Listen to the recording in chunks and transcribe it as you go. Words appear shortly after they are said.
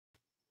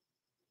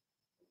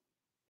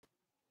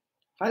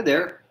Hi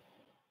there.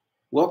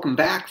 Welcome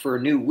back for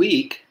a new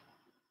week.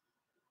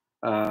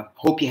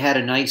 Hope you had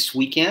a nice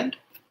weekend.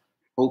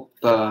 Hope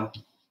for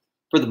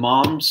the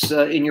moms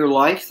in your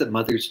life that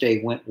Mother's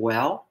Day went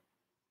well.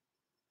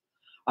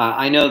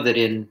 I know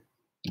that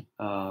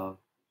uh,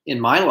 in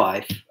my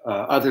life,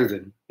 other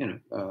than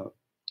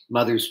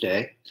Mother's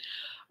Day,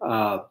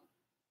 uh,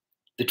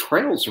 the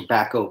trails are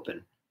back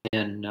open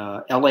in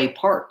L.A.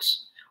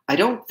 parks. I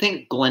don't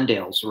think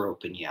Glendale's are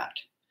open yet,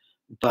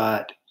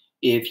 but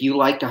if you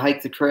like to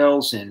hike the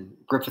trails in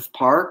Griffith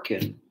Park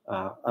and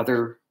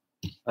other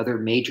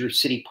major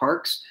city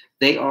parks,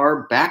 they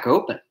are back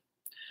open.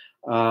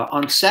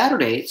 On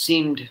Saturday, it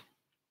seemed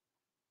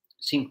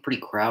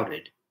pretty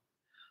crowded.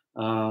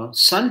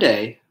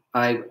 Sunday,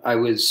 I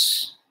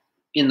was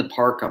in the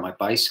park on my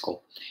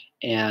bicycle,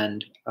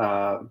 and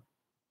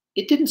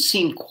it didn't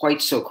seem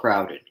quite so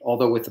crowded.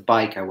 Although with the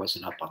bike, I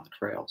wasn't up on the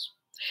trails.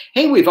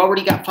 Hey, we've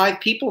already got 5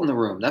 people in the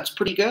room. That's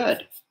pretty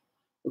good.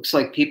 Looks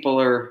like people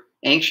are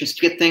anxious to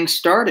get things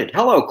started.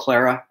 Hello,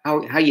 Clara.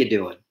 How you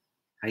doing?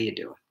 How you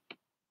doing?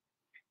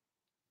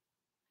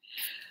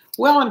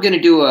 Well, I'm going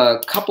to do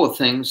a couple of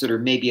things that are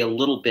maybe a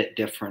little bit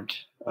different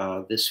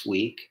this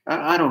week.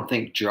 I don't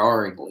think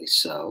jarringly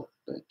so,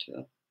 but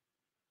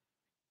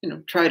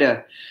try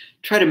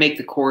to make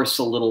the course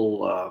a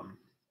little.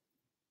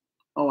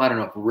 Oh, I don't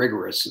know if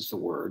rigorous is the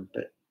word,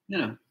 but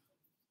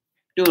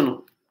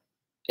doing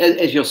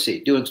as you'll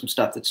see, doing some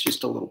stuff that's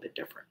just a little bit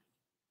different.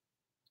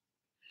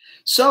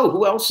 So,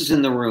 who else is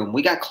in the room?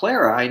 We got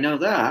Clara. I know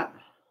that.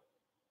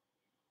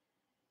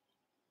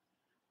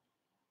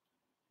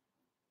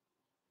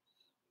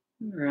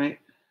 All right.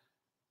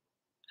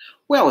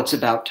 Well, it's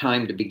about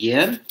time to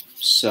begin.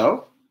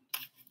 So,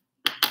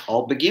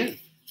 I'll begin.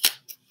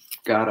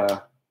 Got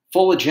a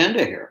full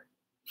agenda here.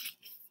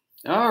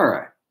 All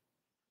right.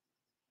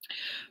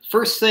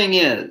 First thing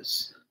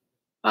is,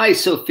 hi,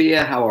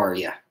 Sophia. How are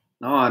you?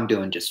 Oh, I'm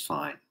doing just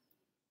fine.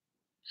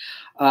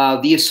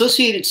 The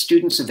Associated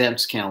Students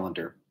events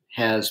calendar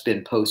has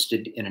been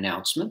posted in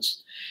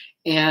announcements,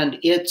 and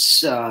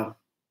it's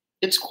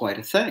quite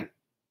a thing.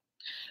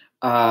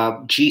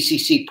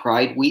 GCC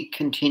Pride Week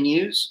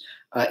continues.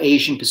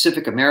 Asian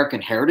Pacific American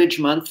Heritage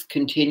Month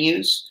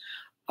continues.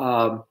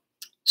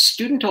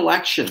 Student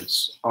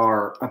elections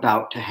are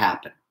about to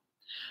happen.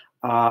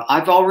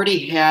 I've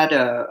already had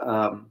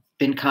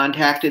been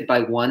contacted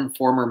by one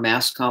former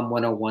MassCom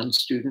 101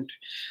 student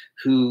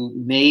who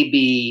may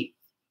be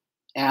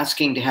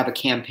asking to have a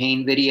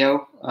campaign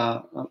video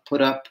put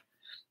up,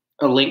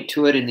 a link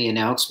to it in the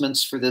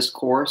announcements for this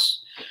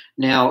course.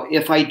 Now,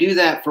 if I do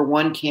that for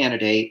one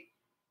candidate,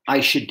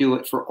 I should do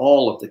it for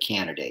all of the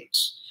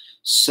candidates.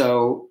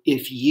 So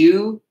if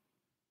you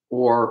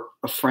or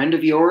a friend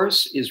of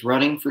yours is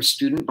running for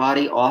student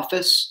body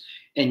office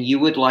and you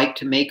would like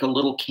to make a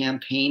little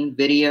campaign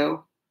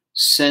video,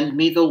 send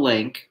me the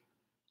link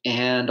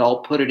and I'll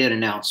put it in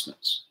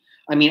announcements.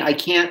 I mean, I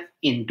can't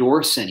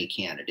endorse any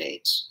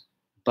candidates,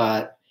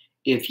 but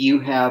if you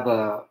have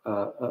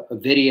a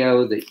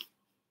video that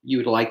you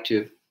would like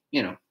to,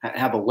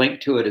 have a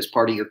link to it as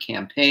part of your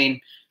campaign,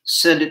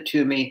 send it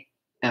to me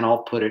and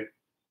I'll put it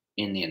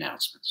in the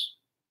announcements.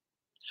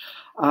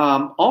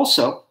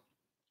 Also,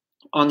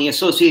 on the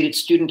Associated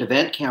Student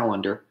event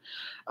calendar,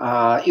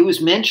 it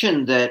was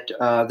mentioned that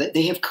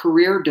they have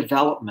career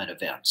development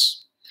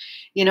events.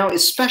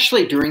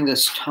 Especially during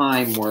this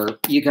time where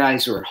you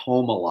guys are at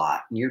home a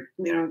lot and you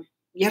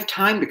have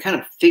time to kind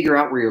of figure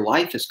out where your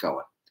life is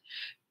going.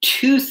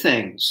 Two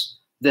things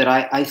that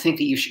I think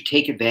that you should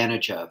take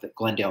advantage of at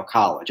Glendale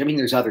College. I mean,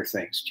 there's other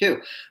things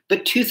too,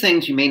 but two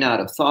things you may not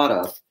have thought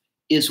of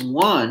is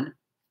one,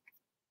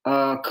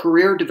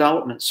 career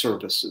development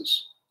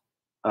services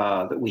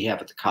that we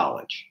have at the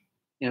college.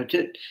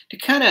 To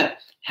kind of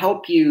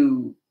help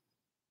you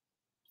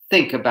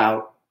think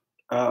about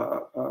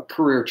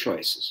career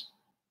choices.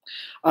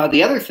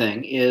 The other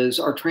thing is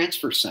our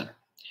transfer center.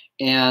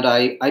 And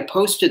I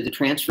posted the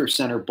transfer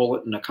center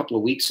bulletin a couple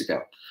of weeks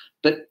ago.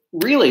 But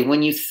really,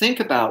 when you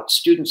think about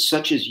students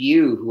such as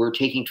you who are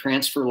taking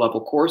transfer level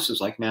courses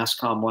like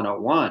MassCom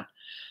 101,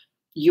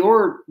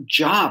 your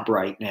job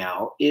right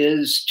now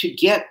is to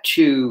get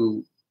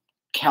to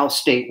Cal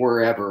State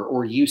wherever,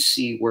 or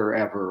UC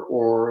wherever,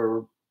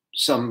 or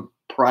some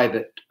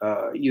private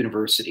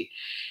university.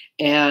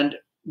 And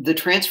the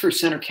transfer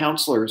center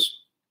counselors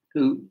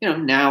who,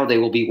 now they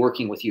will be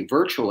working with you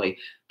virtually,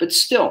 but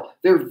still,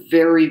 they're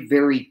very,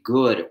 very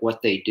good at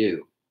what they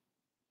do.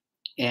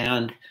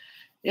 And,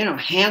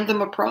 hand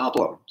them a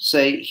problem.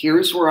 Say,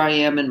 here's where I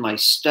am in my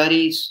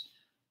studies.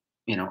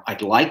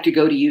 I'd like to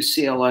go to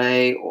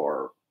UCLA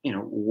or,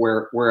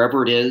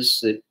 wherever it is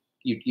that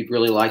you'd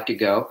really like to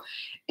go.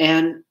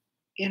 And,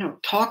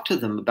 talk to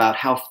them about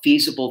how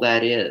feasible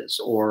that is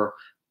or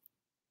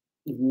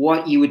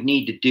what you would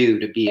need to do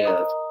to be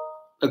a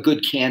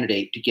good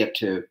candidate to get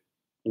to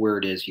where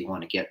it is you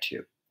want to get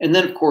to. And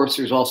then, of course,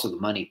 there's also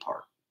the money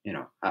part.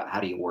 How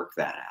do you work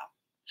that out?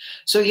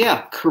 So,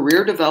 yeah,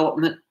 career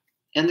development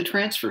and the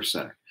transfer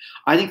center.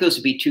 I think those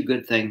would be two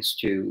good things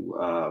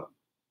to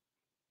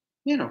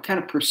kind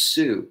of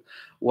pursue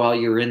while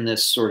you're in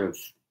this sort of,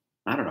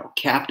 I don't know,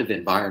 captive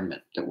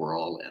environment that we're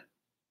all in.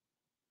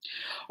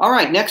 All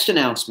right, next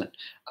announcement.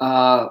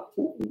 I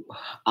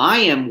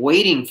am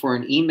waiting for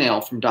an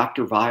email from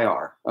Dr.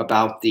 Vyar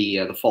about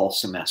the fall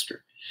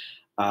semester.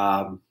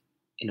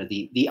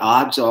 The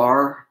odds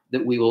are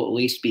that we will at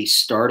least be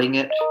starting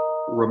it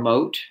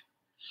remote.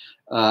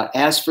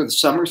 As for the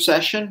summer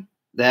session,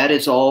 that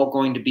is all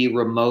going to be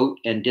remote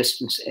and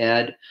distance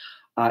ed.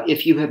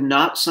 If you have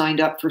not signed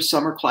up for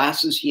summer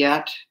classes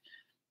yet,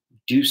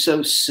 do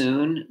so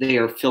soon. They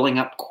are filling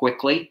up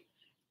quickly.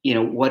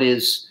 What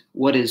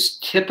is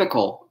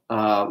typical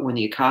when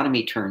the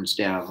economy turns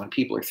down, when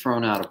people are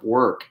thrown out of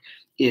work,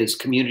 is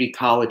community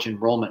college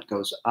enrollment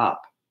goes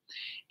up.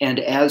 And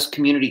as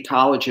community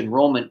college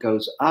enrollment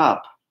goes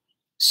up,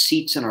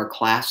 seats in our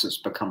classes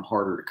become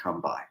harder to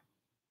come by.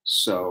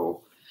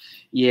 So,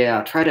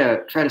 yeah, try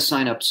to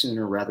sign up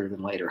sooner rather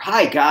than later.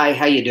 Hi, Guy.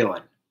 How you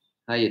doing?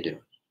 How you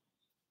doing?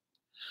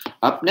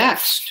 Up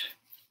next,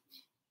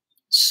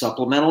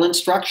 supplemental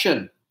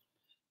instruction.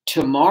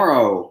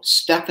 Tomorrow,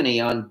 Stephanie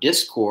on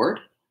Discord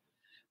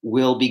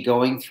will be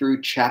going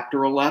through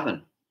chapter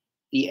 11,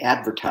 the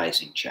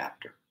advertising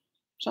chapter.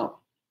 So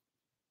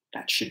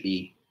that should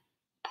be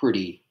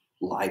pretty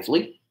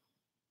lively.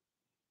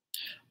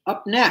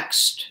 Up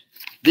next,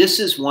 this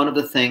is one of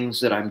the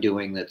things that I'm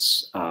doing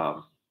that's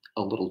a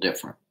little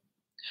different.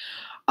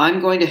 I'm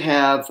going to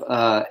have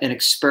an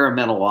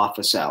experimental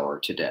office hour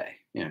today.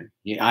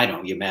 I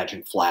know you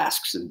imagine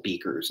flasks and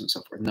beakers and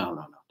so forth.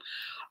 No.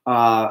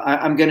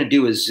 I'm going to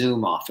do a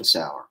Zoom office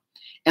hour.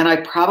 And I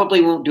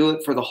probably won't do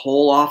it for the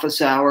whole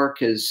office hour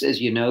because, as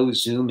you know,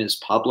 Zoom is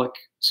public.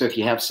 So if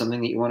you have something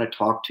that you want to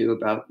talk to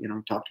about,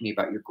 talk to me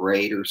about your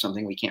grade or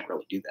something, we can't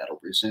really do that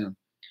over Zoom.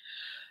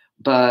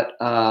 But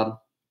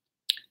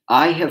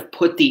I have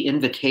put the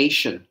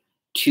invitation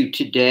to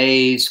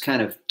today's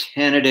kind of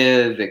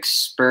tentative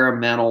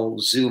experimental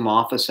Zoom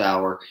office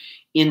hour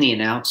in the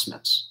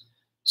announcements.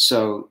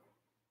 So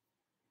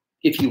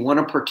if you want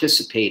to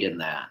participate in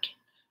that,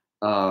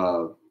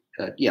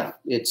 yeah,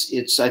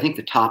 it's I think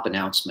the top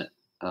announcement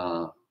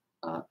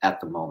at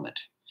the moment.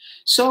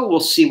 So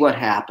we'll see what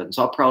happens.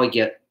 I'll probably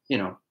get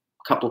a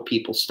couple of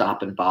people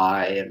stopping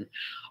by, and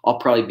I'll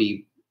probably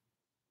be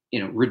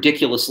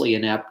ridiculously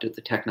inept at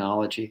the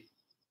technology.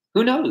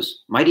 Who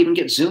knows? Might even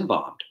get Zoom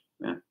bombed.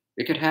 Yeah,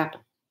 it could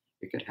happen.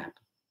 It could happen.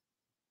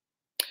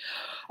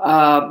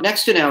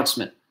 Next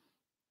announcement.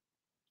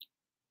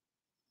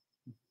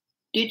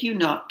 Did you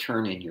not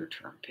turn in your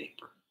term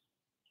paper?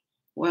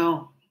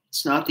 Well,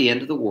 it's not the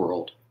end of the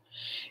world.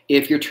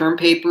 If your term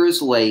paper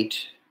is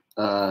late,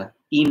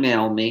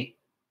 email me.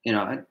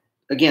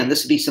 Again,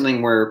 this would be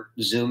something where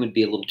Zoom would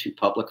be a little too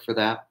public for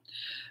that.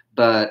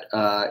 But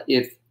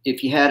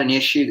if you had an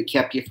issue that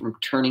kept you from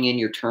turning in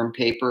your term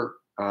paper,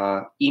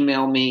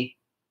 email me.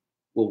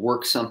 We'll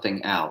work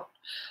something out.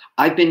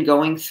 I've been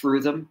going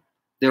through them.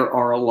 There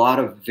are a lot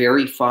of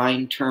very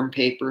fine term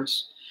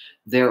papers.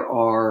 There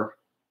are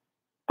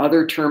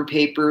other term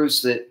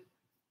papers that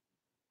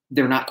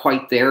they're not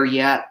quite there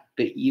yet,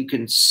 but you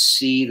can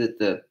see that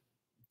the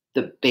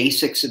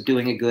basics of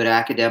doing a good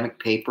academic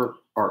paper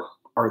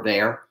are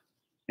there,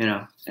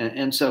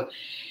 and so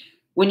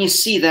when you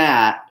see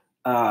that,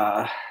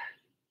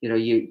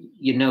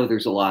 you know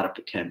there's a lot of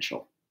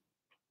potential.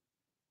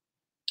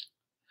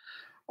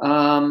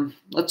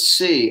 Let's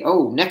see.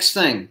 Oh, next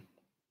thing,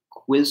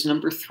 quiz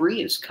number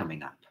 3 is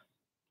coming up.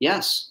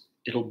 Yes,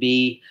 it'll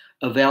be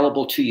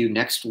available to you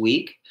next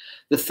week.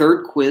 The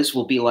third quiz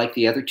will be like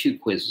the other 2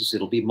 quizzes.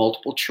 It'll be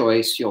multiple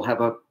choice. You'll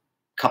have a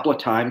couple of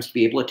times to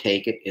be able to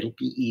take it. It'll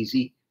be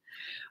easy.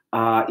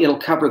 It'll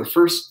cover the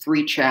first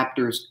 3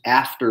 chapters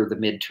after the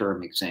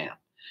midterm exam.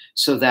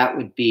 So that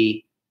would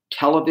be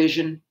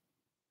television,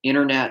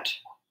 internet,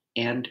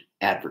 and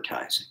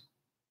advertising.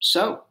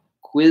 So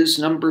quiz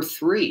number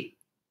 3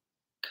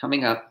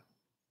 coming up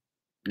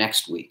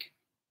next week.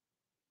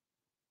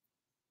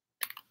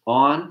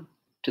 On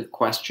to the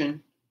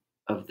question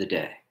of the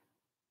day.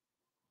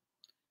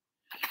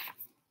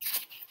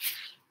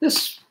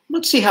 Let's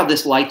see how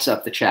this lights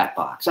up the chat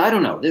box. I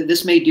don't know.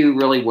 This may do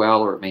really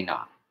well or it may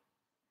not.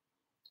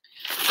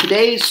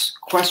 Today's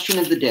question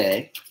of the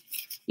day,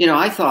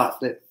 I thought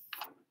that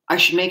I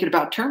should make it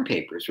about term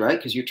papers, right?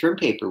 Because your term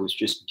paper was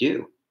just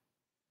due.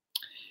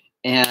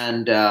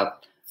 And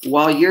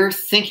while you're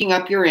thinking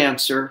up your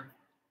answer,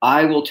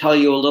 I'll tell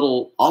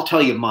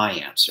you my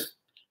answer.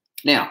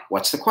 Now,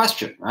 what's the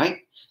question, right?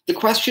 The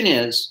question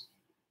is,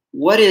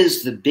 what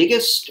is the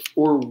biggest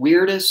or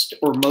weirdest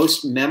or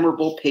most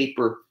memorable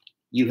paper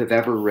you have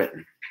ever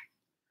written?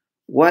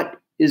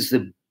 What is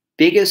the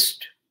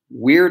biggest,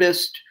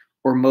 weirdest,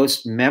 or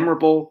most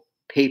memorable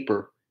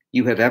paper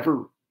you have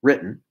ever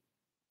written,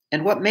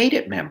 and what made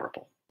it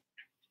memorable?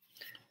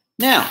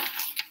 Now,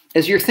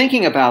 as you're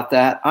thinking about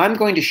that, I'm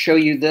going to show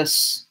you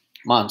this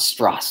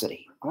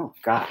monstrosity. Oh,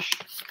 gosh.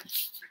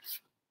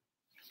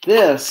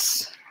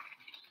 This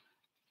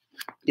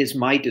is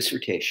my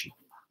dissertation.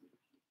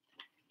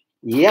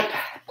 Yep.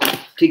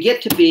 To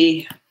get to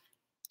be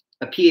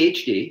a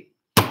PhD,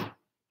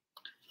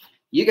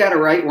 You got to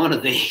write one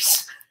of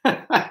these.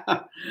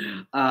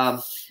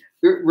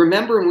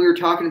 Remember when we were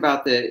talking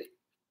about the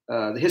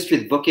history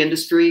of the book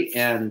industry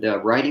and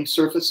writing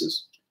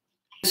surfaces?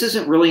 This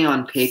isn't really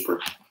on paper.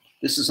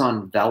 This is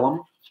on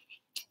vellum.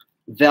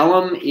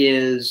 Vellum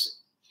is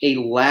a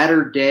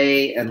latter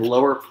day and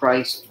lower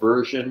priced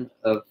version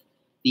of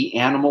the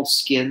animal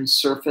skin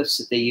surface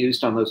that they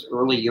used on those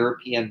early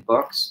European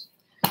books.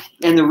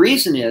 And the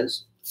reason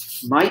is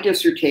my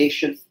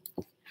dissertation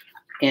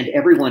and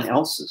everyone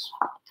else's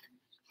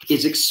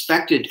is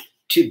expected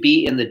to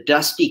be in the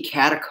dusty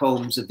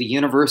catacombs of the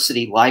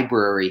university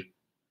library,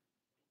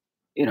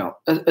 you know,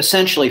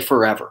 essentially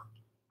forever,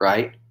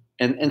 right?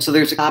 And so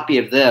there's a copy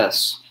of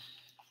this,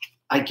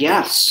 I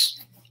guess,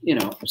 you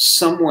know,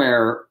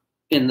 somewhere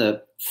in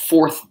the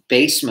fourth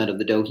basement of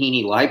the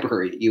Doheny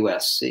Library at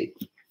USC.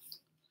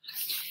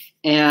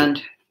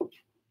 And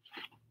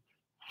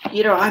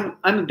you know, I'm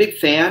a big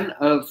fan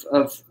of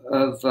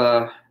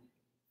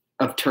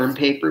term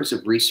papers,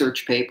 of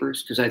research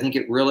papers, because I think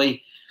it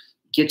really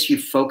gets you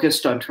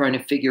focused on trying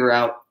to figure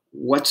out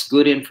what's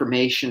good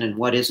information and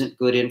what isn't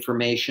good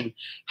information.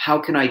 How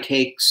can I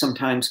take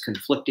sometimes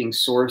conflicting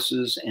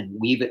sources and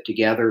weave it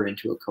together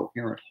into a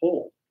coherent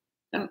whole?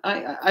 And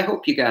I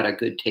hope you got a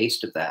good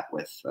taste of that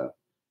with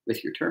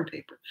your term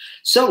paper.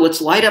 So let's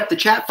light up the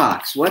chat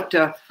box. What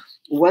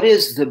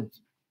is the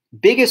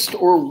biggest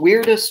or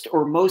weirdest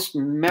or most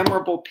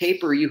memorable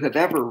paper you have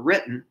ever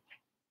written,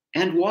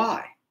 and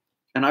why?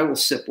 And I will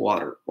sip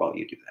water while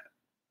you do that.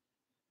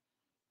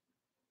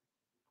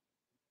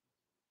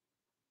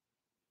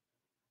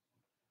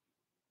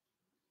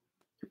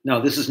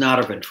 No, this is not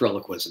a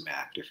ventriloquism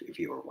act, if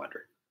you were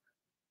wondering.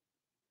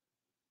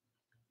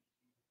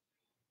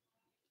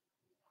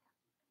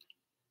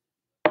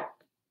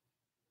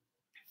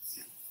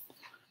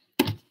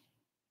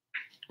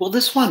 Well,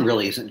 this one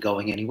really isn't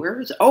going anywhere,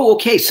 is it? Oh,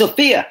 okay,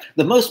 Sophia.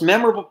 The most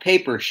memorable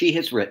paper she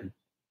has written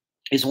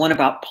is one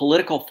about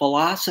political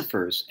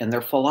philosophers and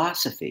their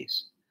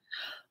philosophies.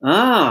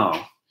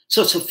 Oh,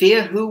 so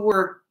Sophia, who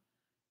were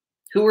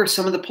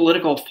some of the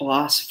political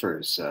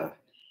philosophers?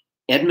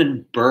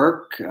 Edmund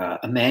Burke,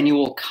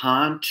 Immanuel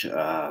Kant.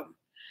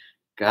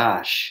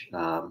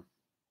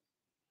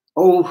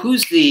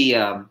 Who's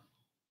the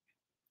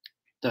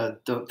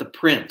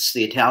prince,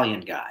 the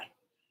Italian guy?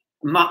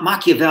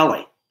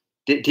 Machiavelli.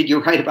 Did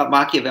you write about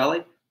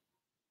Machiavelli?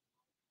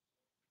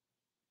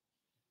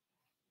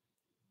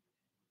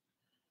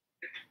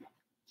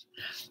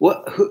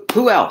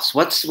 Who else?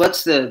 What's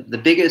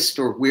the biggest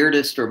or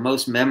weirdest or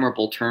most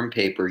memorable term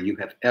paper you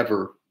have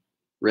ever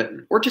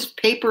written, or just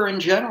paper in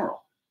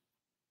general?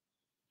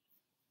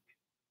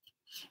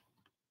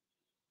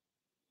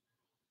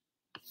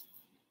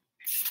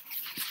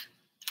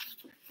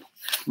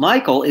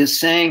 Michael is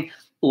saying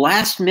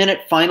last minute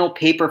final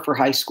paper for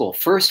high school.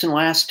 First and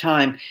last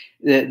time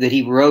that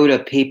he wrote a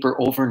paper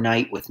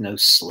overnight with no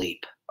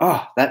sleep.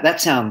 Oh,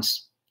 that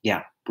sounds,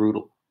 yeah,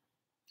 brutal.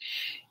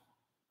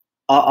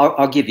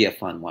 I'll give you a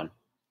fun one.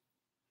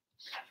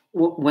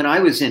 When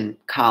I was in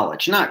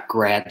college, not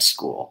grad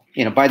school,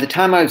 you know, by the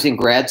time I was in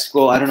grad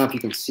school, I don't know if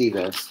you can see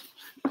this,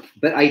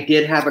 but I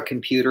did have a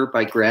computer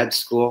by grad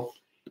school.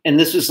 And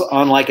this was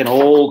on like an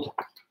old,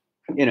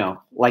 you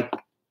know, like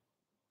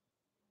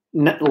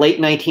late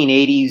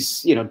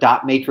 1980s, you know,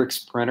 dot matrix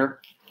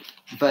printer.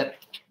 But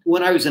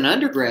when I was an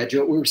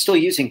undergraduate, we were still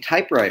using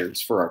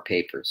typewriters for our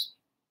papers.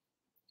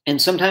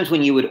 And sometimes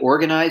when you would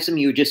organize them,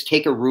 you would just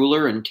take a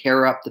ruler and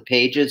tear up the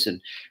pages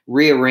and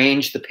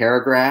rearrange the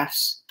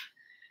paragraphs.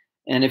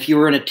 And if you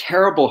were in a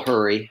terrible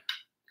hurry,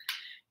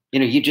 you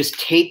know, you just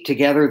tape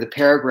together the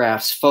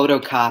paragraphs,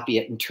 photocopy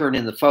it, and turn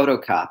in the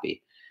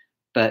photocopy.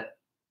 But,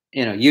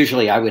 you know,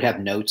 usually I would have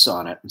notes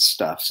on it and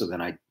stuff. So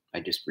then I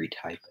just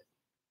retype it.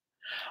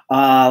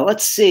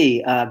 Let's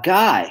see,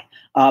 Guy.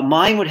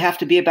 Mine would have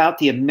to be about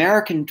the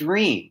American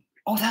dream.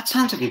 Oh, that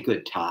sounds like a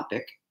good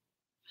topic.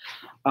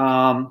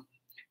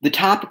 The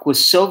topic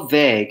was so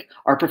vague,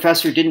 our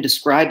professor didn't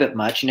describe it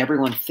much, and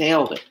everyone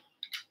failed it.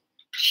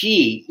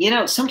 Gee, you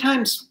know,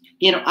 sometimes,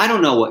 you know, I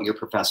don't know what your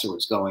professor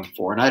was going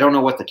for, and I don't know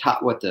what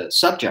the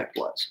subject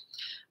was.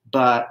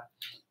 But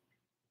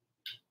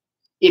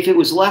if it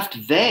was left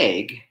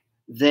vague,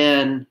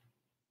 then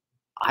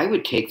I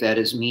would take that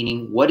as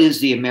meaning, what is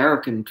the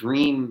American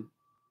dream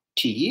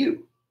to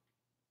you?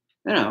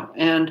 You know,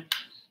 and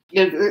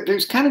you know,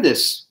 there's kind of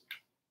this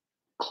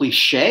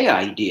cliche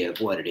idea of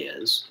what it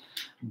is,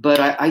 but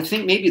I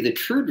think maybe the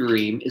true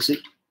dream is that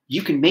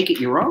you can make it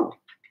your own.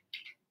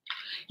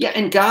 Yeah,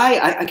 and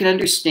Guy, I can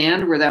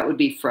understand where that would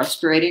be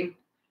frustrating,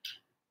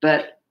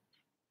 but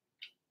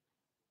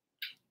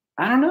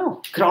I don't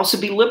know. It could also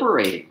be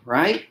liberating,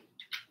 right?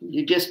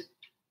 You just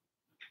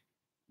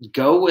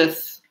go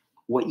with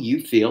what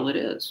you feel it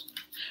is.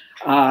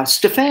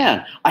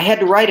 Stefan, I had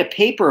to write a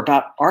paper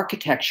about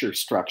architecture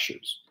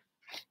structures.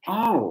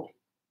 Oh,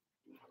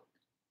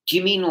 do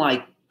you mean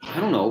like, I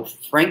don't know,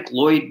 Frank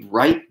Lloyd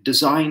Wright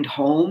designed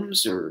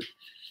homes or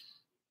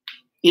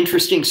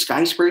interesting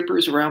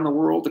skyscrapers around the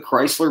world, the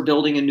Chrysler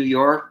Building in New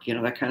York, you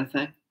know, that kind of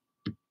thing?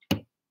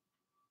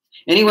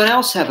 Anyone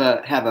else have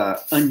a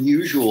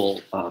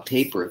unusual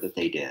paper that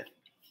they did?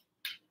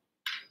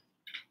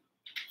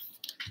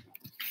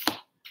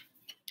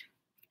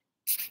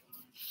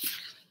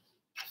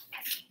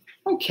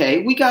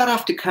 Okay, we got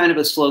off to kind of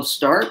a slow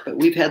start, but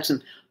we've had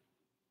some.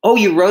 Oh,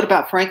 you wrote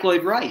about Frank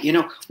Lloyd Wright. You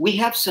know, we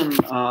have some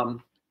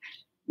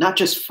not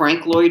just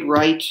Frank Lloyd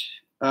Wright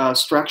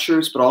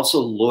structures, but also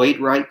Lloyd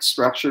Wright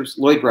structures.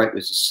 Lloyd Wright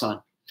was his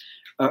son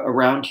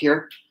around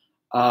here.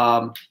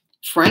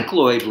 Frank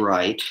Lloyd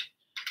Wright,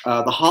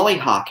 the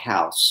Hollyhock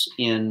House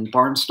in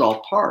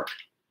Barnstall Park,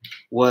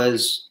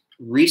 was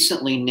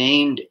recently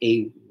named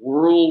a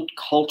World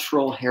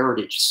Cultural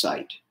Heritage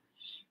Site.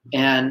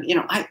 And, you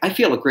know, I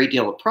feel a great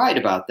deal of pride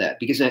about that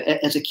because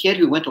as a kid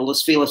who went to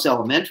Los Feliz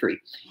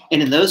Elementary,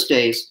 and in those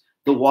days,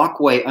 the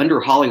walkway under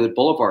Hollywood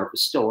Boulevard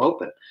was still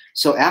open.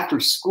 So after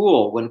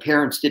school, when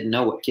parents didn't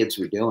know what kids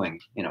were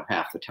doing, you know,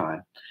 half the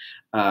time,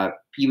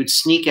 you would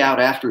sneak out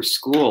after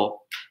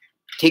school,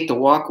 take the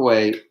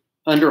walkway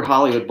under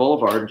Hollywood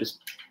Boulevard and just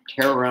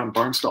tear around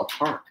Barnstall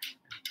Park.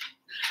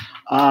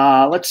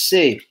 Let's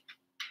see.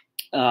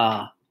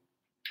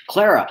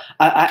 Clara,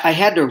 I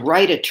had to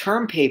write a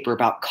term paper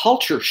about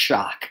culture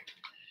shock.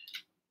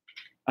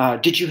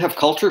 Did you have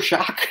culture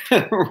shock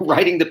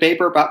writing the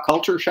paper about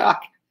culture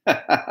shock?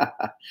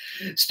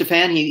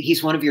 Stefan,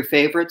 he's one of your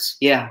favorites.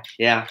 Yeah,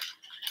 yeah.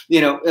 You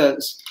know,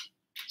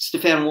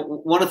 Stefan,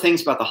 one of the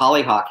things about the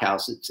Hollyhock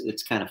House,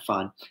 it's kind of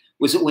fun,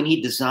 was that when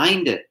he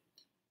designed it,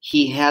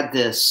 he had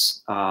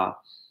this kind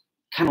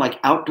of like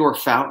outdoor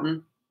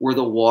fountain where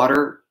the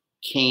water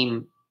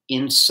came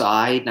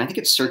inside, and I think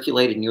it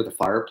circulated near the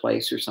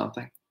fireplace or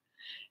something.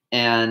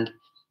 And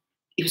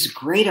it was a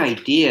great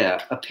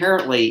idea.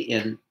 Apparently,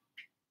 in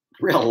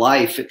real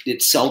life,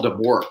 it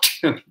seldom worked,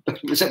 but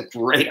it was a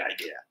great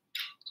idea.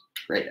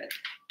 Great idea.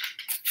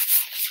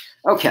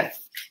 Okay.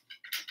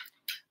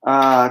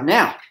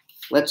 Now,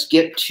 let's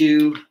get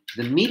to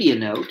the media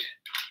note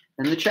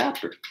and the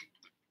chapter.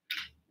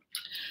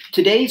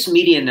 Today's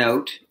media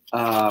note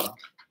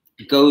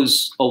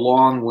goes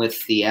along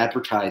with the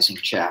advertising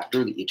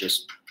chapter that you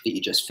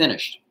just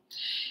finished.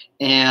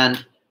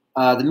 And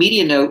the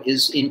media note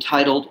is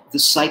entitled The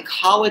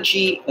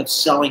Psychology of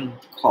Selling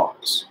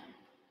Cars.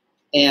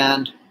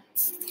 And,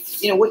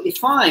 you know, what you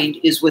find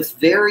is with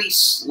very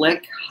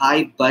slick,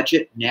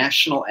 high-budget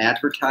national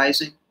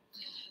advertising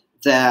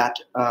that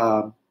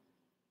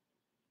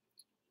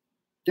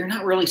they're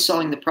not really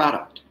selling the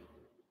product.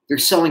 They're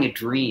selling a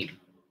dream,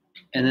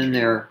 and then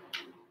they're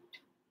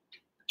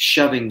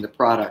shoving the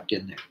product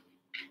in there.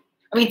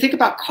 I mean, think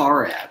about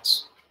car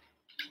ads,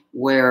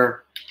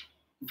 where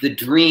the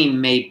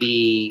dream may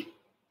be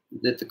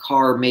that the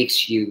car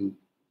makes you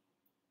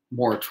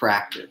more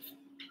attractive,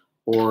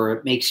 or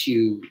it makes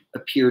you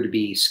appear to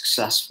be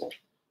successful,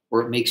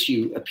 or it makes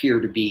you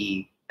appear to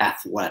be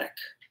athletic,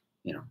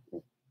 you know,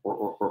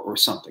 or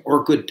something,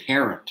 or a good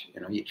parent.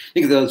 You know, you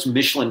think of those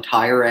Michelin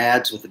tire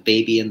ads with the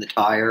baby in the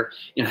tire.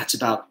 You know, that's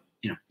about,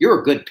 you know, you're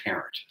a good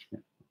parent.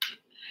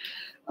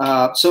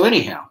 So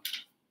anyhow,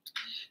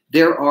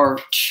 there are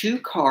 2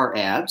 car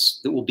ads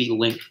that will be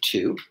linked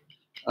to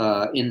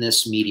in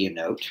this media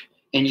note,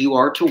 and you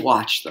are to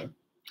watch them.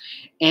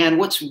 And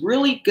what's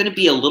really going to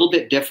be a little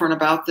bit different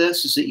about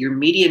this is that your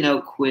media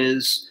note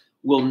quiz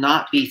will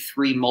not be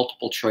 3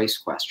 multiple choice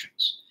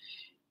questions.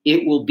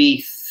 It will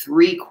be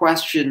 3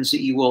 questions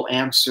that you will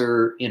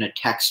answer in a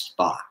text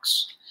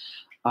box.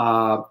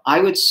 I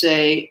would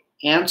say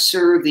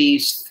answer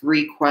these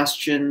 3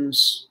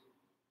 questions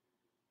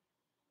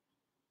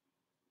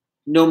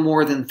no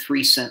more than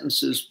 3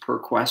 sentences per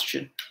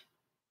question,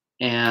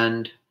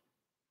 and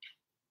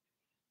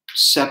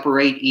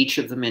separate each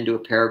of them into a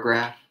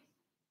paragraph.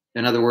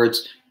 In other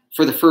words,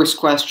 for the first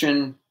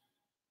question,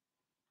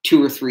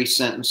 2 or 3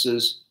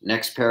 sentences,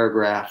 next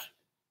paragraph,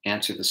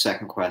 answer the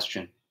second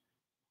question,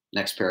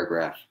 next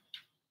paragraph,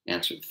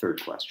 answer the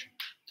third question.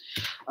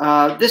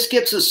 This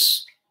gets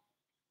us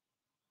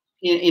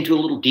into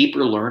a little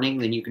deeper learning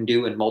than you can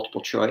do in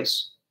multiple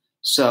choice.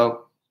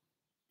 So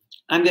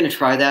I'm going to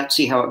try that,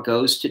 see how it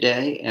goes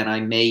today, and I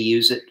may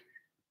use it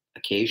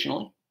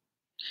occasionally.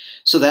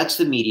 So that's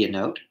the media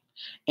note.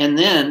 And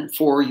then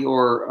for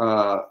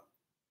your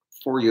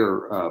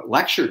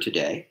lecture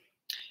today,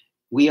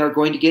 we are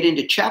going to get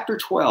into Chapter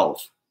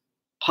 12,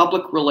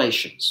 Public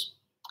Relations.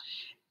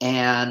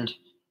 And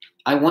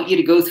I want you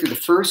to go through the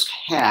first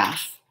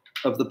half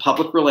of the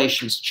Public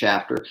Relations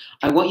chapter.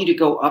 I want you to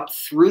go up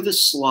through the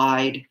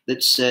slide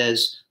that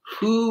says,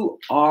 who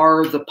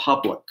are the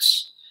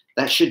publics?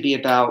 That should be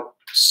about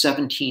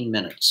 17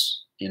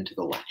 minutes into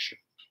the lecture.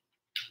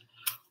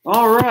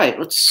 All right,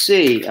 let's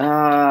see.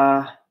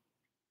 All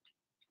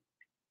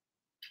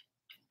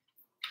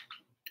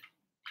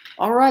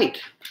right.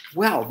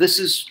 Well, this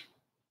is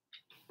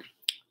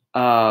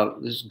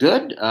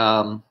good.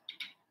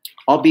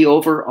 I'll be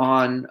over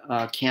on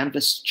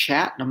Canvas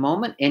chat in a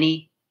moment.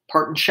 Any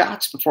parting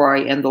shots before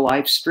I end the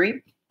live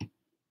stream?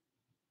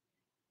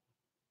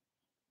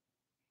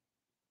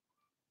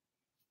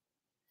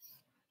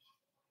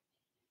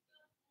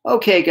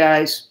 Okay,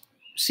 guys.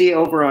 See you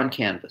over on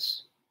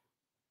Canvas.